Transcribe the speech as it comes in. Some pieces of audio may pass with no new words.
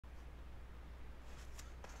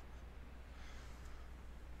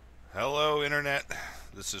Hello, Internet.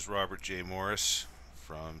 This is Robert J. Morris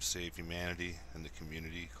from Save Humanity and the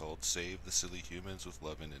community called Save the Silly Humans with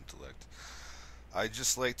Love and Intellect. I'd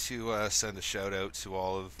just like to send a shout out to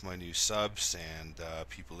all of my new subs and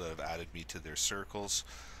people that have added me to their circles,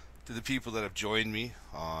 to the people that have joined me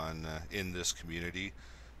on in this community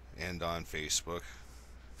and on Facebook,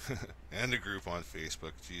 and the group on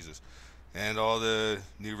Facebook. Jesus, and all the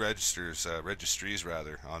new registries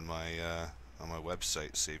rather on my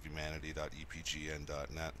website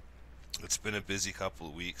savehumanity.epgn.net. It's been a busy couple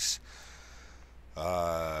of weeks.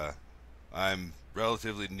 Uh, I'm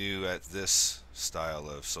relatively new at this style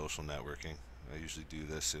of social networking. I usually do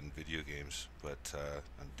this in video games, but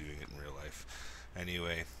I'm doing it in real life.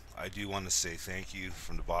 Anyway, I do want to say thank you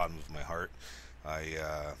from the bottom of my heart. I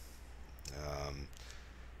um,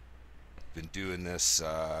 been doing this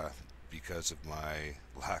because of my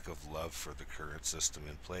lack of love for the current system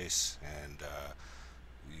in place, and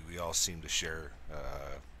we all seem to share,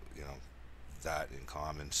 you know, that in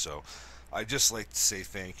common. So I just like to say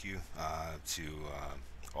thank you to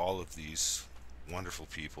all of these wonderful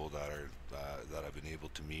people that I've been able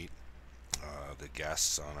to meet, the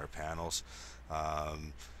guests on our panels.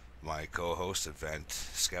 Um, my co-host, Event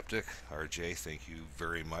Skeptic RJ, thank you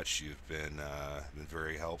very much. You've been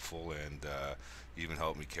very helpful and even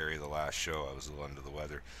helped me carry the last show. I was a little under the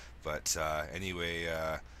weather, but anyway.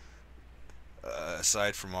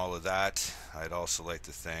 Aside from all of that, I'd also like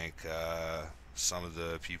to thank some of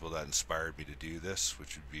the people that inspired me to do this,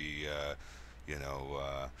 which would be, you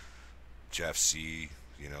know, Jeff C.,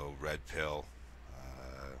 Red Pill,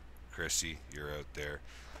 Chrissy, you're out there,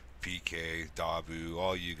 PK, Dabu,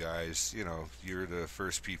 all you guys, you're the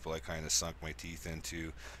first people I kind of sunk my teeth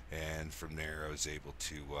into, and from there I was able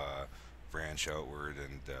to branch outward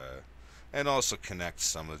and also connect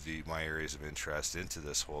some of my areas of interest into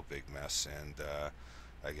this whole big mess. And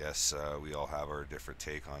I guess we all have our different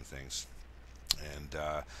take on things. And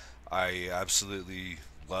I absolutely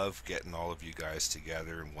love getting all of you guys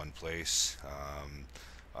together in one place.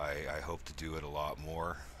 I hope to do it a lot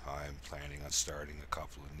more. I'm planning on starting a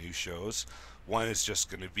couple of new shows. One is just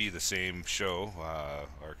going to be the same show.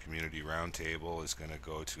 Our community roundtable is going to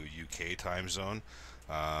go to a UK time zone.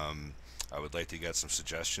 I would like to get some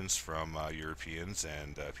suggestions from Europeans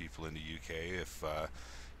and people in the UK. If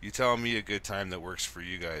you tell me a good time that works for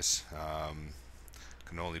you guys,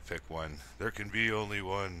 can only pick one. There can be only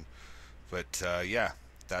one. But yeah,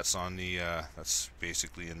 that's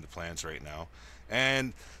basically in the plans right now.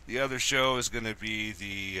 And the other show is going to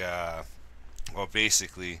be well,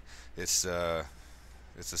 basically, it's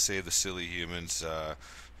it's a Save the Silly Humans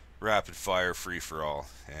rapid fire free for all,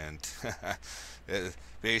 and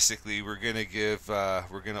basically we're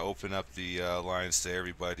gonna open up the lines to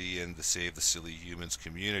everybody in the Save the Silly Humans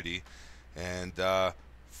community, and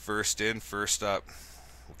first in, first up.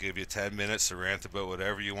 We'll give you 10 minutes to rant about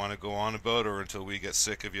whatever you want to go on about, or until we get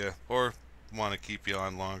sick of you, or want to keep you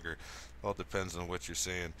on longer. All depends on what you're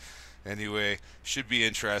saying. Anyway, should be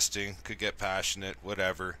interesting, could get passionate,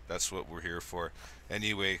 whatever. That's what we're here for.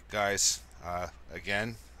 Anyway, guys,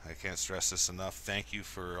 again, I can't stress this enough. Thank you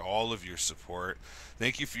for all of your support.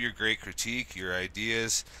 Thank you for your great critique, your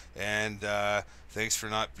ideas, and thanks for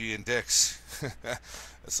not being dicks.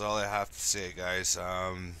 That's all I have to say, guys.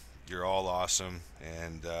 You're all awesome,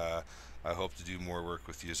 and I hope to do more work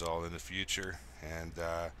with you all in the future. And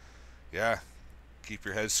yeah, keep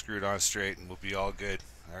your heads screwed on straight, and we'll be all good.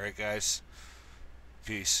 All right, guys.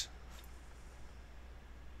 Peace.